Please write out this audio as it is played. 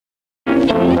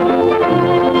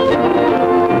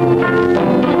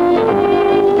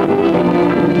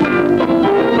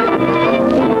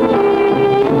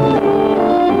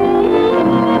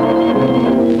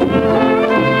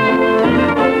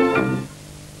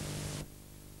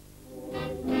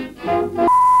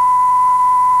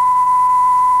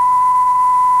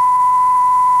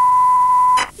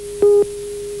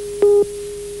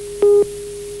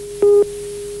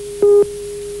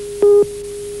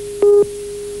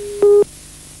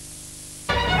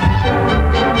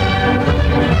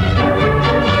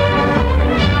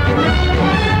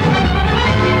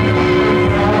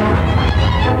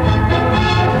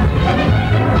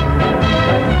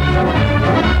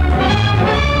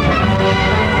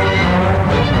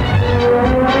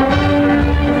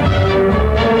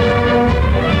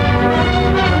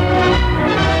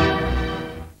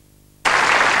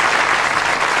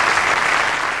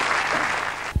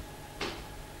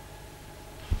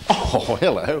Oh,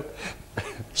 hello.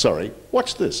 Sorry,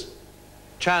 what's this?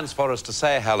 Chance for us to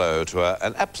say hello to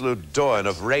an absolute doyen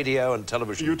of radio and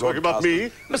television. You talking about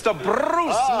me? Mr.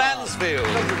 Bruce Mansfield.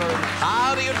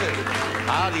 How do you do?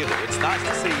 How do you do? It's nice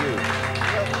to see you.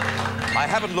 I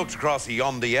haven't looked across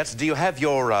yonder yet. Do you have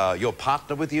your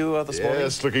partner with you this morning?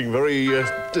 Yes, looking very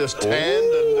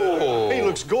tanned and he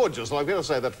looks gorgeous. I'm going to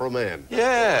say that for a man.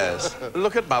 Yes.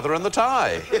 Look at Mother in the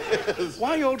tie. Yes.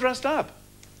 Why are you all dressed up?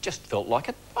 Just felt like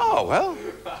it. Oh, well,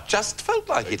 just felt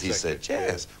like it, he Exactly. said.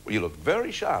 Yes. Well, you look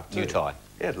very sharp, New tie.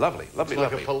 Yeah, lovely, lovely, It's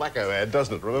like lovely. a Polaco ad,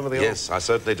 doesn't it? Remember the Yes, I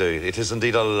certainly do. It is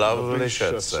indeed a lovely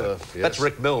shirt, sir. Yes. That's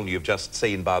Rick Milne you've just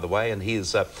seen, by the way, and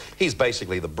he's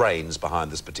basically the brains behind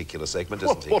this particular segment,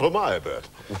 isn't he? What am I, Bert?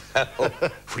 Well,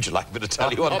 would you like me to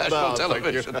tell you on Not national now, thank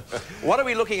you. television? What are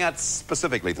we looking at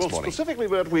specifically this morning? Specifically,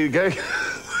 Bert, we're going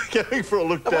for a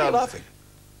look Why are you down. laughing?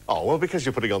 Oh, well, because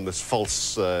you're putting on this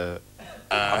false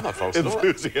I'm not false at all.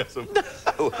 enthusiasm.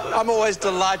 No, I'm always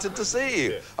delighted to see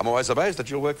you. Yeah. I'm always amazed that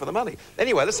you'll work for the money.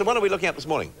 Anyway, listen, what are we looking at this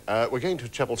morning? We're going to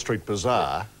Chapel Street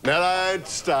Bazaar. Now, don't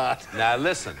start. Now,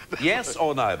 listen, yes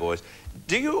or no, boys?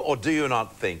 Do you or do you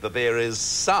not think that there is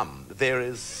some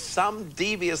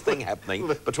devious thing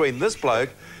happening between this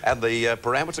bloke and the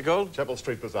parameter called? Chapel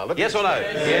Street Bazaar. Let me Yes or no?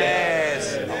 explain.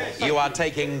 Yes. You are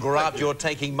taking graft, you're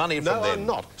taking money from No, them. I'm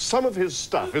not. Some of his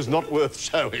stuff is not worth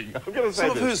showing. I'm going to say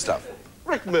Some of this. whose stuff?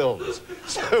 Rick Milne's.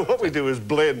 So what we do is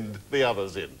blend the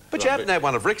others in. But you haven't had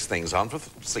one of Rick's things on for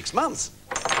 6 months.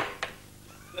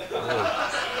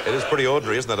 It is pretty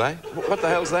ordinary, isn't it, eh? What the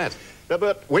hell's that? Now,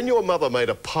 Bert, when your mother made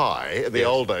a pie in the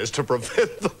old days to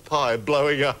prevent the pie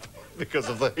blowing up because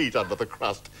of the heat under the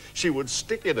crust, she would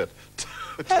stick in it.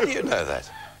 How do you know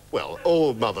that? Well,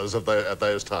 all mothers at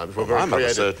those times were very My mother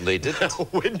creative. certainly didn't.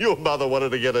 When your mother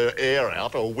wanted to get her air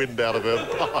out or wind out of her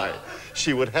pie,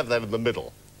 she would have that in the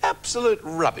middle. Absolute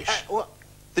rubbish.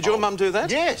 Did your mum do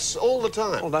that? Yes, all the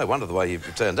time. Well, no wonder the way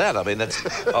you've turned out. I mean,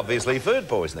 that's obviously food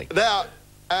poisoning. Now,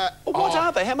 What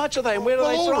are they? How much are they and where are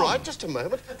well, they from? all right, just a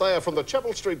moment. They are from the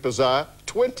Chapel Street Bazaar,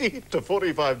 $20 to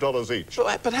 $45 each.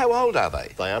 But how old are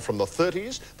they? They are from the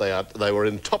 30s. They were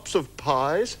in tops of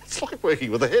pies. It's like working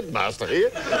with a headmaster here.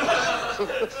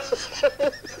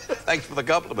 Thanks for the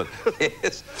compliment.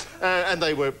 Yes. And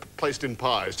they were placed in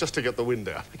pies just to get the wind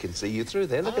out. I can see you through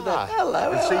there. Look at that.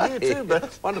 Hello. I see you too,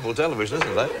 Bert. Wonderful television,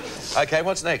 isn't it? OK,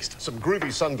 what's next? Some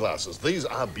groovy sunglasses. These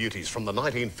are beauties from the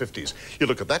 1950s. You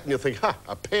look at that and you think, ha,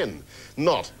 a pen.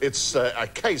 Not. It's a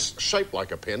case shaped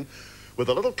like a pen with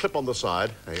a little clip on the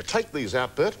side. Now, you take these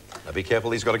out, Bert. Now, be careful.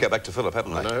 These got to go back to Philip,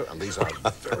 haven't I they? know, and these are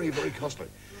very, very costly.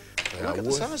 They Look are at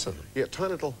the size of them. Yeah,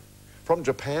 tiny little. From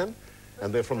Japan,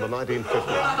 and they're from the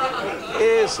 1950s.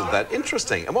 Isn't that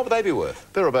interesting? And what would they be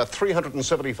worth? They're about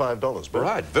 $375, Bert.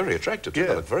 Right, very attractive. Yeah.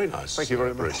 They look very nice. Thank you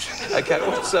very much. OK,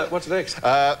 what's next?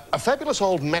 A fabulous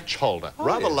old match holder.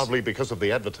 Rather yes. lovely because of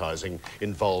the advertising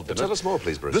involved in it. Tell us more,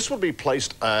 please, Bruce. This would be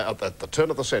placed at the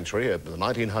turn of the century, the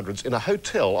 1900s, in a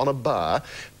hotel on a bar,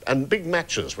 and big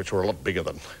matches, which were a lot bigger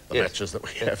than the matches that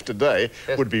we have today,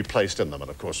 would be placed in them.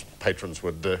 And, of course, patrons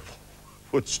would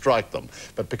strike them.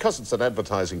 But because it's an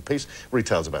advertising piece,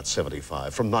 retails about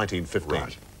 $75 from 1915.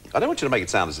 Right. I don't want you to make it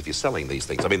sound as if you're selling these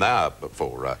things. I mean, they are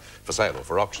for sale or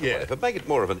for auction, Yeah. but make it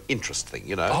more of an interest thing,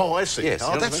 you know. Oh, I see. Yes, Oh,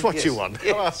 you know that's what I what mean? you want.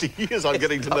 Yes. Oh, after years, I'm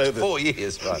getting to Up know to this. 4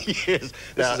 years, right. Yes.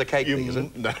 This is a cake thing, is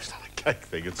it? No, it's not a cake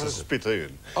thing. It's a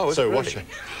spittoon. Oh, is so it really? wash it.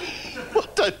 Well,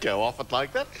 don't go off it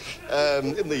like that.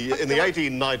 In the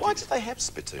 1890s. Why did they have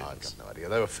spittoons? I've got no idea.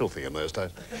 They were filthy in those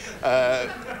days.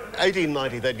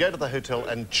 1890, they'd go to the hotel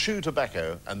and chew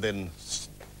tobacco and then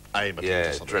aim at it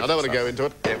or something. I don't want to go into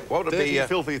it. Yeah, what would it Dirty, be?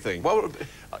 filthy thing. What would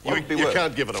it be You worth?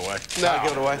 can't give it away. No,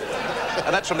 give it away.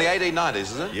 And that's from the 1890s,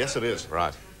 is it? Yes, it is.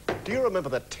 Right. Do you remember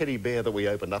that teddy bear that we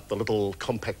opened up, the little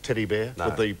compact teddy bear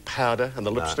with the powder and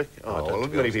the lipstick? No, well,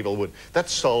 many people would. That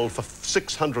sold for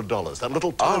 $600. That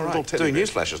little tiny little teddy doing bear.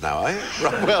 news flashes now, are you?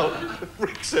 Right. Well,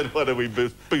 Rick said, why don't we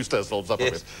boost ourselves up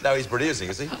a bit? No, he's producing,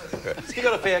 is he? Has he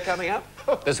got a fair coming up?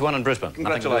 There's one in Brisbane.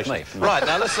 Congratulations. Right,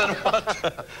 now listen.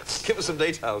 Give us some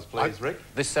details, please, Rick.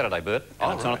 This Saturday, Bert,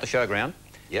 and it's on at the showground.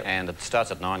 Yep. And it starts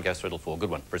at 9, goes through till 4.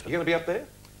 Good one, Brisbane. You going to be up there?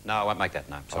 No, I won't make that,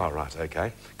 no. Sorry. Oh, right,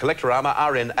 OK. Collectorama,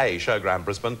 RNA, Showground,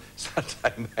 Brisbane,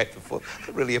 Saturday, May the 4th.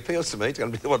 It really appeals to me. It's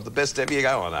going to be one of the best ever you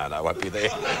go on. No, I won't be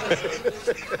there.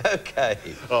 OK.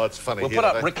 Oh, it's funny. We'll put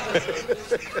up Rick...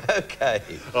 OK.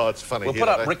 Oh, it's funny. We'll put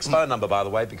up Rick's phone number, by the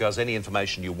way, because any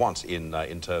information you want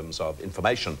in terms of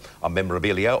information on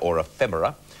memorabilia or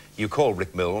ephemera, you call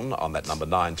Rick Milne on that number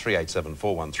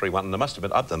 93874131, and there must have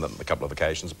been, I've done that on a couple of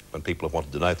occasions when people have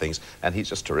wanted to know things, and he's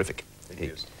just terrific. He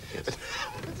is. Yes.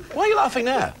 Why are you laughing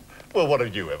now? Well, what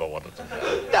have you ever wanted to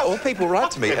know? No, well, people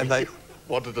write to me and they...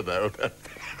 wanted to know about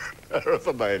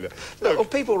paraphernalia. No, well,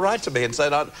 people write to me and say,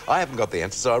 no, I haven't got the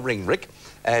answer, so I ring Rick,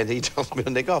 and he tells me to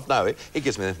nick off. No, he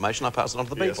gives me the information, I pass it on to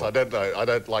the people. Yes, I don't know. I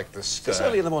don't like this... It's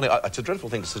early in the morning. It's a dreadful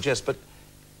thing to suggest, but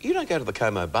you don't go to the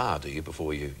Como bar, do you,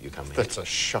 before you come here? That's a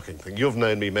shocking thing. You've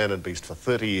known me, man and beast, for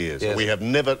 30 years. Yes. We have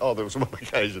never... Oh, there was one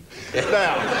occasion. Yeah.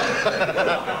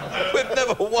 Now... We've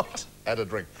never what? Had a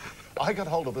drink. I got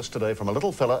hold of this today from a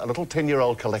little fella, a little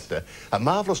 10-year-old collector, a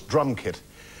marvellous drum kit,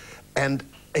 and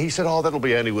he said, oh, that'll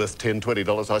be only worth $10,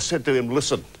 $20. I said to him,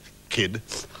 listen, kid,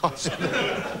 I said,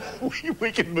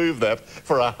 we can move that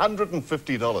for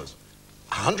 $150.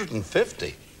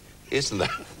 150? Isn't that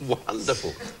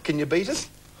wonderful? Can you beat it?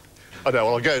 I know,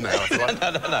 well, I'll go now.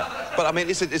 No. But, I mean,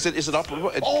 is it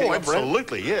operable? Oh,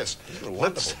 absolutely, yes.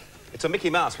 Wonderful. It's a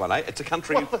Mickey Mouse one, eh? It's a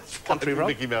country rock.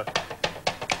 Mickey Mouse.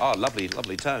 Oh, lovely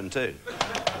tone, too.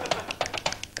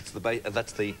 That's the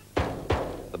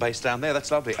bass down there. That's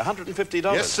lovely. $150.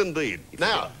 Yes, indeed.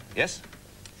 Now... Yes?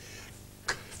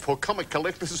 For comic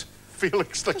collectors,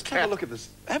 Felix the Just cat. have a look at this.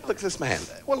 Have a look at this man.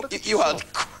 Well, look at you are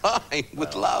yourself. crying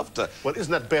with laughter. Well,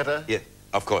 isn't that better? Yeah,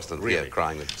 of course. Really? Yeah,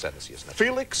 crying with sadness, yes.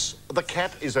 Felix the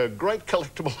cat is a great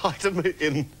collectible item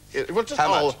in... Well, just How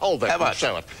much? hold that How and much?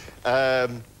 show it.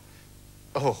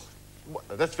 Oh,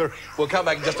 that's very... We'll come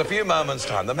back in just a few moments'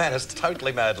 time. The man is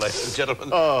totally mad, ladies and gentlemen.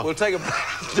 Oh. We'll take a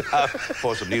break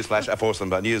for some news flash, for some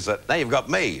news. Now you've got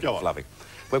me, Fluffy.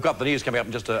 We've got the news coming up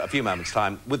in just a few moments'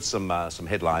 time with some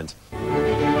headlines.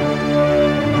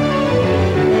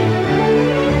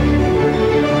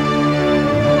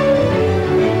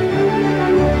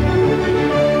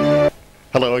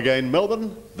 Hello again,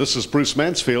 Melbourne. This is Bruce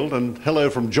Mansfield, and hello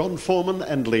from John Foreman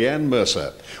and Leanne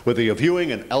Mercer. Whether you're viewing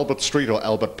in Albert Street or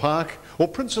Albert Park, or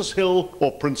Princess Hill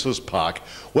or Princes Park,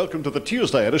 welcome to the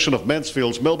Tuesday edition of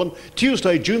Mansfields Melbourne,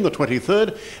 Tuesday, June the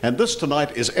 23rd, and this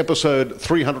tonight is episode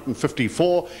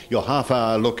 354, your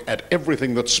half-hour look at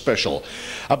everything that's special.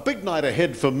 A big night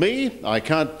ahead for me. I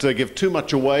can't give too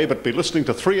much away, but be listening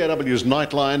to 3AW's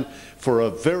Nightline for a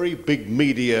very big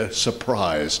media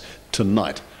surprise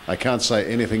tonight. I can't say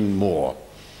anything more.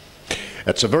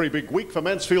 It's a very big week for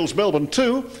Mansfields Melbourne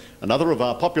too. Another of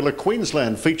our popular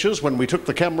Queensland features when we took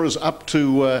the cameras up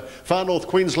to far north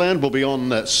Queensland will be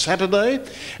on Saturday,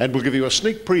 and we'll give you a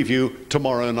sneak preview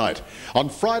tomorrow night. On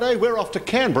Friday we're off to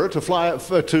Canberra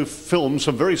to film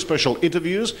some very special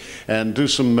interviews and do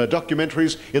some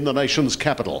documentaries in the nation's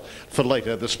capital for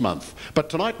later this month. But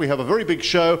tonight we have a very big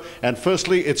show, and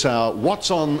firstly it's our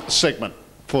What's On segment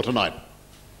for tonight.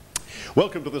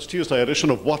 Welcome to this Tuesday edition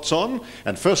of What's On,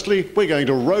 and firstly we're going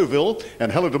to Rowville, and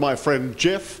hello to my friend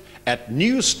Jeff at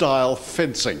New Style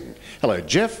Fencing. Hello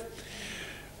Jeff.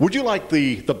 Would you like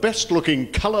the best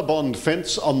looking colour bond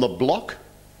fence on the block?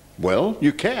 Well,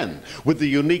 you can, with the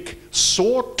unique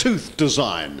sawtooth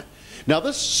design. Now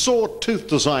this sawtooth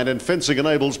design in fencing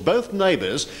enables both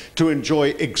neighbours to enjoy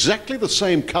exactly the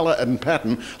same colour and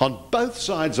pattern on both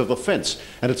sides of the fence,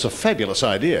 and it's a fabulous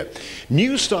idea.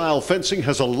 New Style Fencing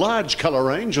has a large colour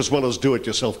range as well as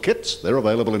do-it-yourself kits. They're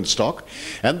available in stock,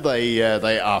 and they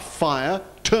are fire,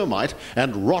 termite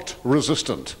and rot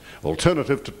resistant,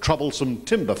 alternative to troublesome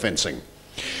timber fencing.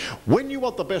 When you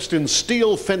want the best in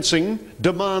steel fencing,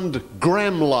 demand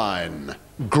Gramline.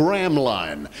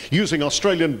 Gramline, using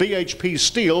Australian BHP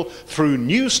steel through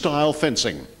New Style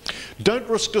Fencing. Don't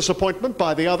risk disappointment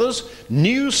by the others.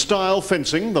 New Style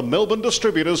Fencing, the Melbourne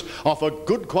distributors, offer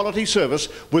good quality service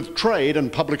with trade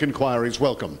and public inquiries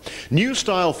welcome. New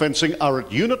Style Fencing are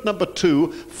at unit number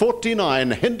 2,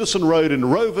 49 Henderson Road in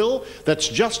Rowville. That's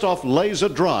just off Laser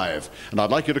Drive. And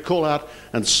I'd like you to call out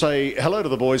and say hello to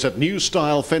the boys at New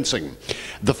Style Fencing.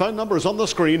 The phone number is on the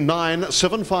screen,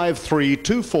 9753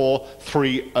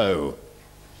 2430.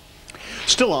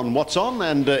 Still on What's On,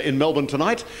 and in Melbourne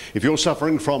tonight, if you're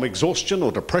suffering from exhaustion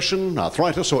or depression,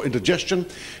 arthritis or indigestion,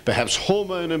 perhaps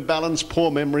hormone imbalance,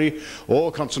 poor memory or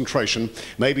concentration,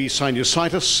 maybe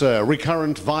sinusitis,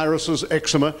 recurrent viruses,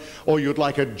 eczema, or you'd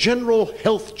like a general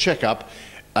health checkup,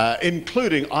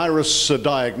 including iris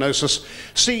diagnosis,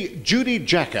 see Judy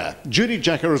Jacker. Judy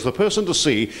Jacker is the person to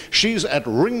see. She's at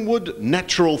Ringwood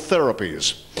Natural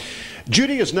Therapies.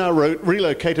 Judy is now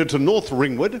relocated to North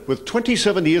Ringwood with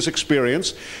 27 years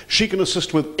experience. She can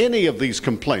assist with any of these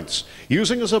complaints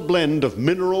using as a blend of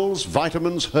minerals,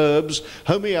 vitamins, herbs,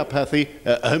 homeopathy,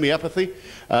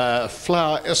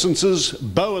 flower essences,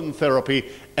 Bowen therapy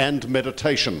and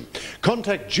meditation.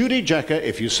 Contact Judy Jacker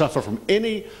if you suffer from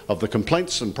any of the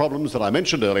complaints and problems that I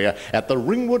mentioned earlier at the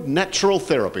Ringwood Natural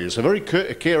Therapies. A very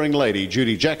caring lady,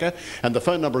 Judy Jacker, and the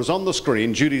phone number is on the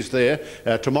screen. Judy's there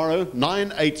tomorrow,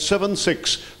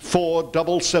 9876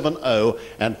 4770,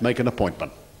 and make an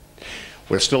appointment.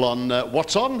 We're still on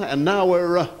What's On, and now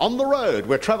we're on the road.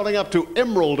 We're travelling up to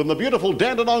Emerald in the beautiful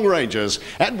Dandenong Ranges,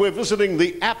 and we're visiting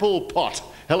the Apple Pot.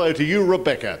 Hello to you,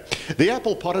 Rebecca. The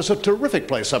Apple Pot is a terrific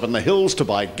place up in the hills to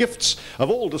buy gifts of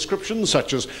all descriptions,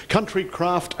 such as country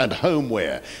craft and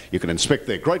homeware. You can inspect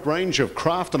their great range of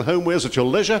craft and homewares at your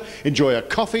leisure. Enjoy a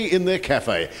coffee in their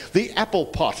cafe. The Apple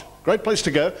Pot, great place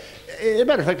to go. As a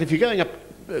matter of fact, if you're going up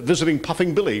visiting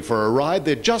Puffing Billy for a ride,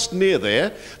 they're just near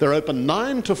there. They're open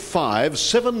 9 to 5,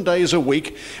 7 days a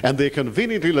week, and they're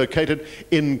conveniently located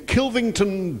in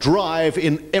Kilvington Drive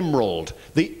in Emerald.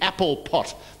 The Apple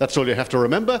Pot. That's all you have to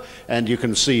remember, and you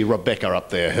can see Rebecca up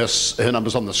there. Her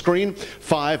number's on the screen,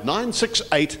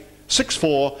 5968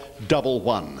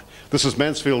 6411. This is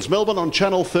Mansfields Melbourne on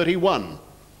Channel 31.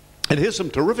 And here's some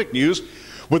terrific news.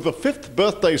 With the 5th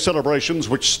birthday celebrations,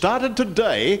 which started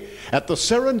today at the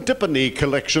Serendipity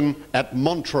Collection at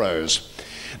Montrose.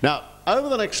 Now, over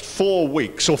the next 4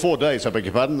 weeks, or 4 days, I beg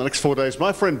your pardon, the next 4 days,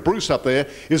 my friend Bruce up there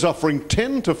is offering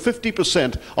 10 to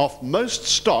 50% off most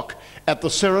stock at the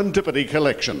Serendipity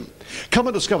Collection. Come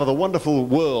and discover the wonderful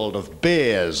world of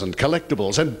bears and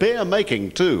collectibles, and bear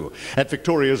making too, at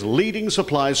Victoria's leading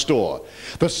supply store.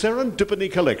 The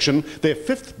Serendipity Collection, their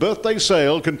 5th birthday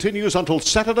sale, continues until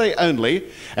Saturday only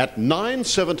at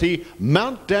 970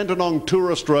 Mount Dandenong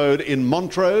Tourist Road in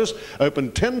Montrose,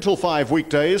 open 10 till 5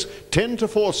 weekdays, 10 to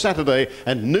 4 Saturday,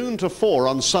 and noon to 4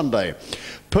 on Sunday.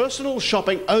 Personal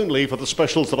shopping only for the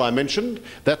specials that I mentioned.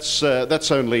 That's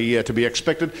only to be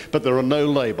expected, but there are no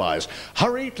lay-bys.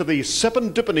 Hurry to the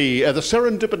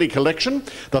Serendipity Collection.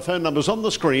 The phone number's on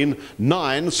the screen,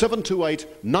 9728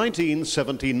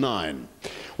 1979.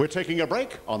 We're taking a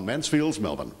break on Mansfields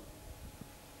Melbourne.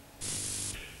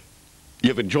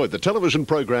 You've enjoyed the television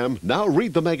programme. Now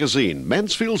read the magazine,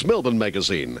 Mansfields Melbourne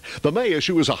magazine. The May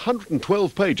issue is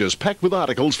 112 pages packed with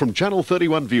articles from Channel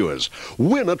 31 viewers.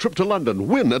 Win a trip to London,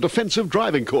 win a defensive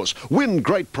driving course, win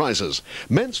great prizes.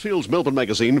 Mansfields Melbourne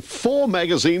magazine, 4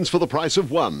 magazines for the price of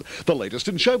 1. The latest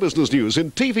in show business news, in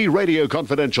TV, radio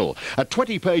confidential, a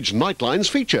 20-page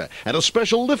Nightlines feature, and a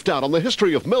special lift-out on the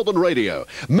history of Melbourne radio.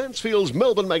 Mansfields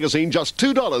Melbourne magazine, just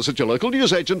 $2 at your local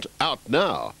newsagent, out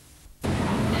now.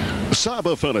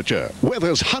 Saba Furniture, where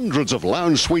there's hundreds of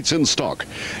lounge suites in stock.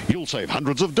 You'll save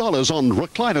hundreds of dollars on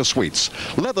recliner suites,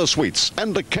 leather suites,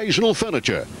 and occasional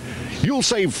furniture. You'll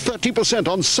save 30%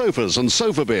 on sofas and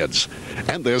sofa beds.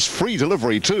 And there's free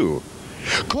delivery too.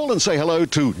 Call and say hello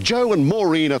to Joe and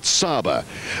Maureen at Saba.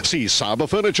 See Saba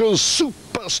Furniture's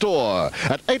Superstore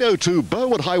at 802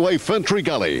 Burwood Highway, Ferntree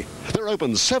Gully. They're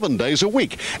open 7 days a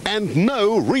week, and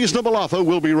no reasonable offer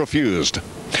will be refused.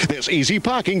 There's easy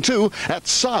parking too at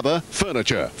Saba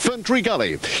Furniture, Ferntree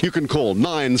Gully. You can call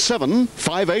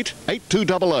 9758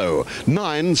 8200,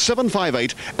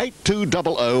 9758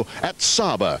 8200 at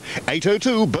Saba,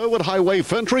 802 Burwood Highway,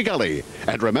 Ferntree Gully.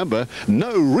 And remember,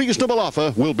 no reasonable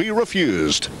offer will be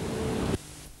refused.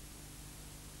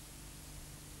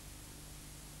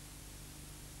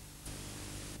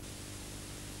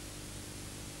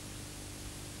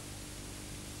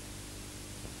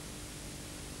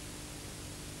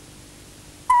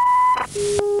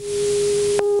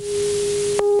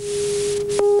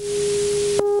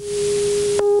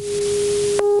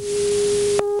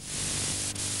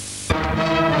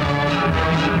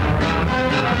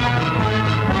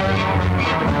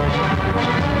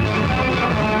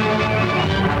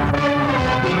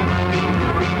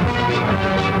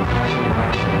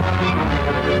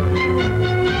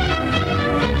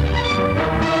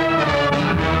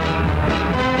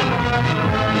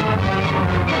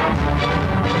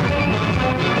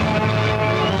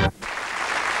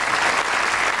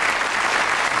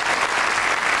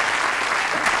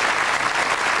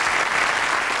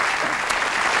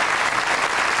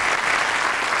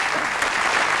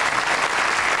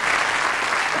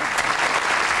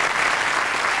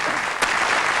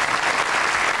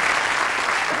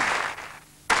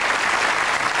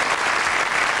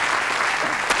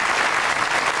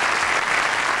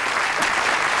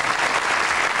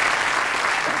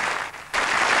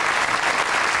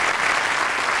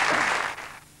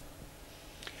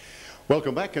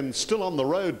 Welcome back, and still on the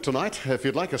road tonight. If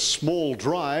you'd like a small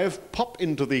drive, pop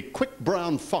into the Quick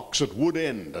Brown Fox at Wood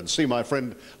End and see my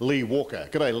friend Lee Walker.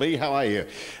 G'day Lee, how are you?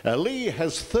 Lee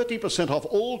has 30% off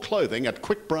all clothing at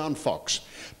Quick Brown Fox,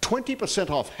 20%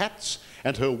 off hats,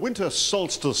 and her winter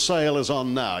solstice sale is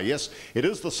on now. Yes, it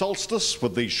is the solstice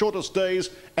with the shortest days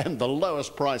and the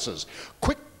lowest prices.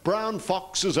 Quick Brown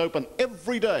Fox is open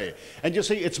every day, and you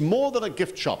see, it's more than a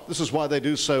gift shop. This is why they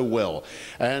do so well.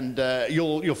 And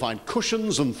you'll find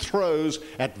cushions and throws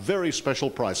at very special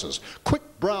prices. Quick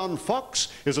Brown Fox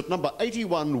is at number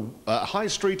 81 High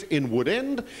Street in Wood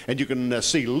End, and you can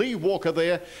see Lee Walker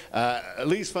there.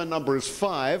 Lee's phone number is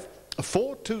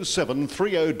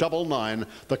 54273099.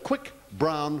 The Quick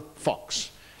Brown Fox.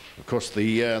 Of course,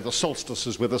 the solstice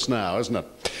is with us now, isn't it?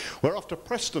 We're off to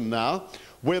Preston now,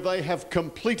 where they have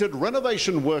completed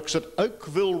renovation works at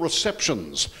Oakville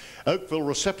Receptions. Oakville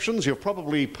Receptions, you've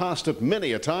probably passed it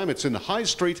many a time. It's in High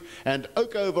Street and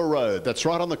Oakover Road. That's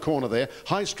right on the corner there.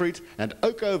 High Street and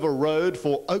Oakover Road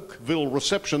for Oakville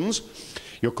Receptions.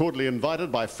 You're cordially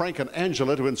invited by Frank and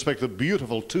Angela to inspect the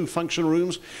beautiful 2 function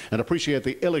rooms and appreciate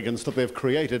the elegance that they've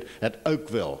created at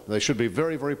Oakville. They should be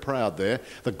very, very proud there.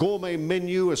 The gourmet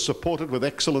menu is supported with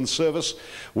excellent service,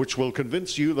 which will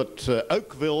convince you that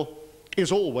Oakville is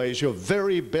always your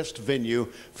very best venue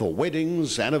for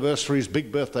weddings, anniversaries, big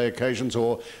birthday occasions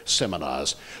or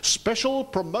seminars. Special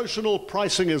promotional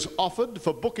pricing is offered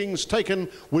for bookings taken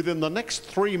within the next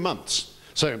 3 months.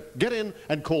 So get in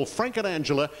and call Frank and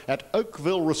Angela at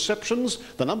Oakville Receptions.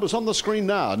 The number's on the screen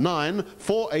now,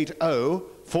 9480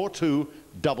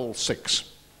 4266.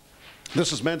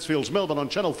 This is Mansfields Melbourne on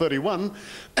Channel 31,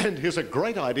 and here's a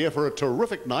great idea for a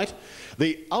terrific night.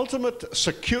 The ultimate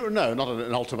security, no, not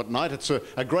an ultimate night, it's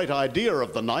a great idea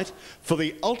of the night for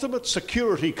the ultimate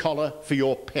security collar for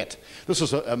your pet. This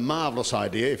is a marvellous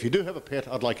idea. If you do have a pet,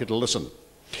 I'd like you to listen.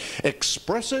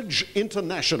 Expressage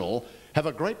International have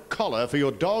a great collar for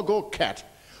your dog or cat,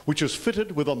 which is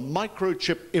fitted with a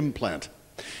microchip implant.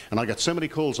 And I get so many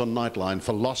calls on Nightline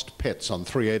for lost pets on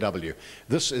 3AW.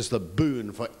 This is the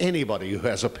boon for anybody who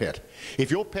has a pet. If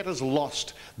your pet is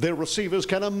lost, their receivers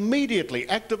can immediately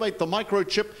activate the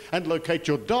microchip and locate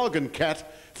your dog and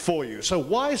cat for you. So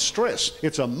why stress?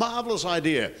 It's a marvellous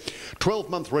idea.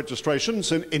 12-month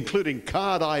registrations, including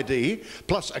card ID,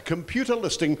 plus a computer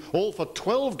listing, all for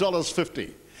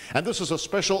 $12.50. And this is a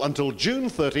special until June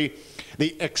 30.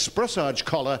 The Expressage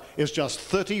collar is just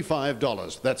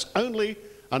 $35. That's only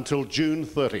until June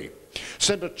 30.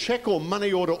 Send a cheque or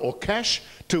money order or cash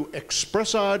to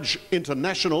Expressage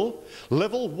International,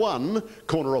 Level 1,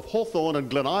 corner of Hawthorne and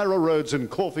Glen Ira Roads in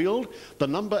Caulfield. The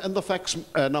number and the fax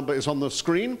number is on the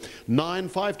screen,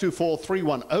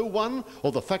 95243101,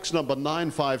 or the fax number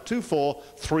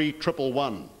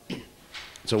 95243111.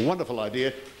 It's a wonderful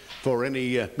idea for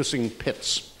any missing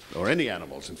pets, or any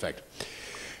animals, in fact.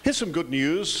 Here's some good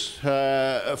news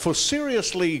for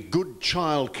seriously good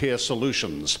childcare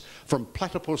solutions from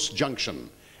Platypus Junction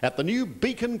at the new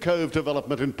Beacon Cove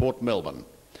development in Port Melbourne.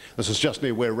 This is just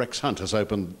near where Rex Hunt has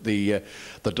opened the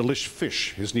Delish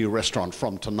Fish, his new restaurant,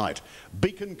 from tonight.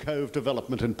 Beacon Cove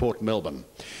development in Port Melbourne.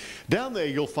 Down there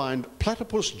you'll find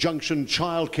Platypus Junction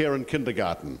Childcare and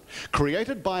Kindergarten,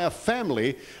 created by a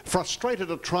family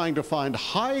frustrated at trying to find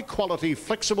high-quality,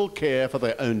 flexible care for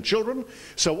their own children.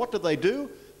 So what do?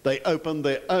 They open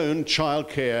their own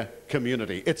childcare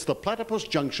community. It's the Platypus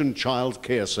Junction Child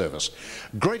Care Service.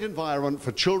 Great environment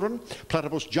for children.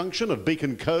 Platypus Junction at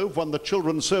Beacon Cove won the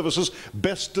Children's Services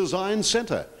Best Design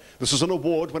Centre. This is an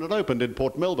award when it opened in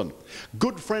Port Melbourne.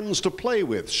 Good friends to play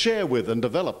with, share with and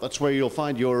develop. That's where you'll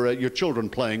find your children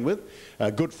playing with.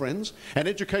 Good friends. An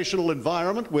educational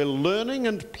environment where learning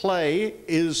and play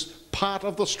is part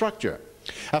of the structure.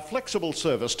 A flexible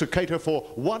service to cater for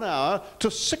 1 hour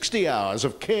to 60 hours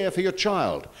of care for your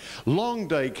child. Long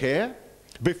day care,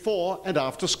 before and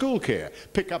after school care.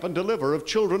 Pick up and deliver of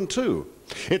children too.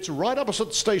 It's right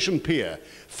opposite Station Pier.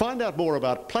 Find out more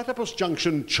about Platypus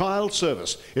Junction Child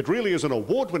Service. It really is an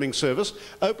award-winning service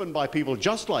opened by people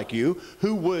just like you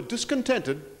who were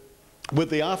discontented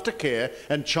with the aftercare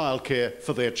and childcare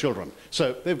for their children.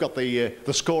 So they've got the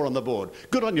score on the board.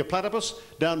 Good on you, Platypus,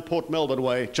 down Port Melbourne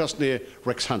way, just near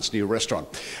Rex Hunt's new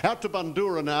restaurant. Out to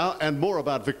Bundoora now, and more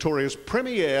about Victoria's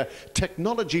premier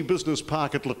technology business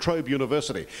park at La Trobe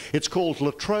University. It's called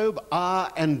La Trobe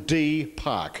R&D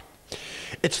Park.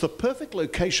 It's the perfect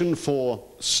location for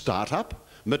startup,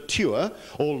 mature,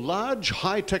 or large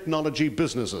high-technology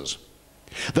businesses.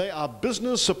 They are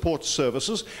business support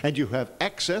services, and you have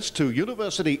access to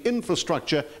university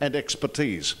infrastructure and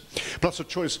expertise, plus a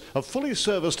choice of fully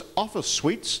serviced office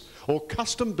suites or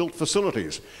custom-built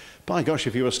facilities. By gosh,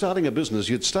 if you were starting a business,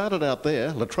 you'd start it out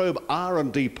there. La Trobe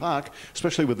R&D Park,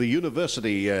 especially with the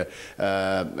university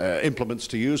implements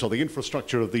to use, or the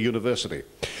infrastructure of the university.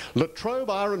 La Trobe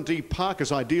R&D Park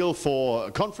is ideal for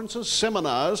conferences,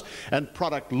 seminars and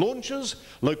product launches.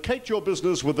 Locate your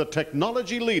business with the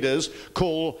technology leaders.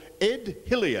 Call Ed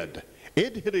Hilliard.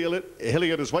 Ed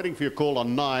Hilliard is waiting for your call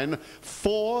on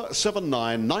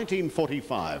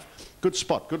 9479-1945. Good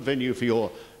spot, good venue for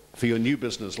your new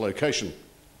business location.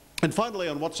 And finally,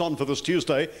 on What's On for this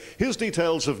Tuesday, here's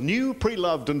details of new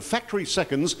pre-loved and factory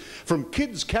seconds from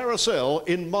Kids Carousel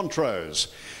in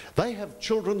Montrose. They have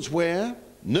children's wear,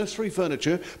 nursery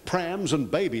furniture, prams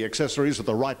and baby accessories at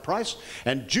the right price.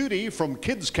 And Judy from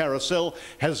Kids Carousel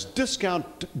has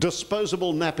discount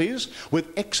disposable nappies with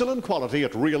excellent quality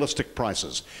at realistic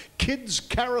prices. Kids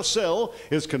Carousel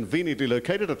is conveniently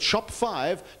located at Shop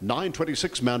 5,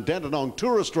 926 Mount Dandenong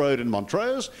Tourist Road in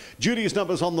Montrose. Judy's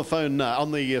number's on the phone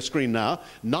on the screen now,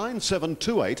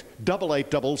 9728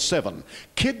 8877.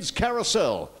 Kids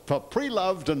Carousel for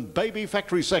pre-loved and baby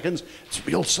factory seconds.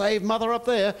 You'll save mother up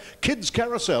there. Kids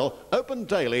Carousel, open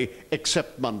daily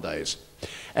except Mondays.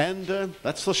 And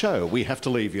that's the show. We have to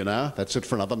leave you now. That's it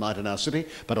for another night in our city,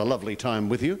 but a lovely time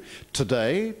with you.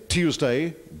 Today,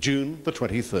 Tuesday, June the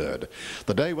 23rd.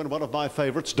 The day when one of my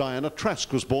favourites, Diana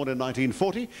Trask, was born in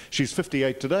 1940. She's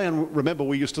 58 today, and remember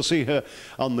we used to see her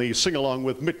on the Sing Along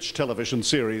with Mitch television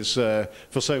series for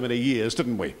so many years,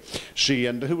 didn't we? She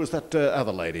and who was that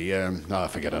other lady? I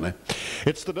forget her name.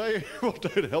 It's the day, well,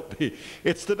 don't help me.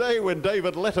 It's the day when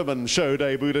David Letterman's show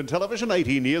debuted in television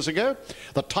 18 years ago.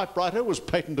 The typewriter was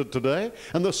patented today,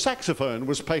 and the saxophone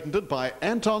was patented by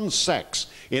Anton Sachs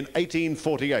in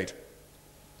 1848.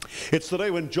 It's the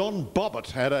day when John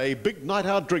Bobbitt had a big night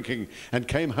out drinking and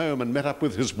came home and met up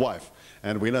with his wife.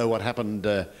 And we know what happened.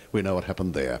 We know what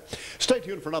happened there. Stay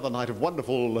tuned for another night of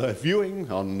wonderful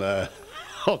viewing on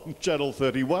Channel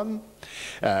 31,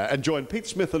 and join Pete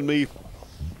Smith and me.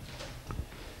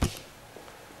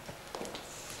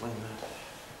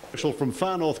 From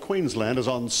far north Queensland is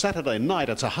on Saturday night.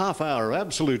 It's a half hour of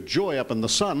absolute joy up in the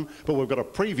sun, but we've got a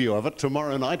preview of it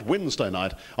tomorrow night, Wednesday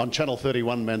night, on Channel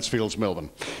 31, Mansfields Melbourne.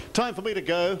 Time for me to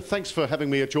go. Thanks for having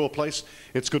me at your place.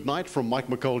 It's good night from Mike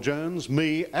McCall Jones,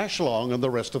 me, Ash Long, and the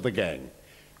rest of the gang.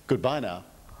 Goodbye now.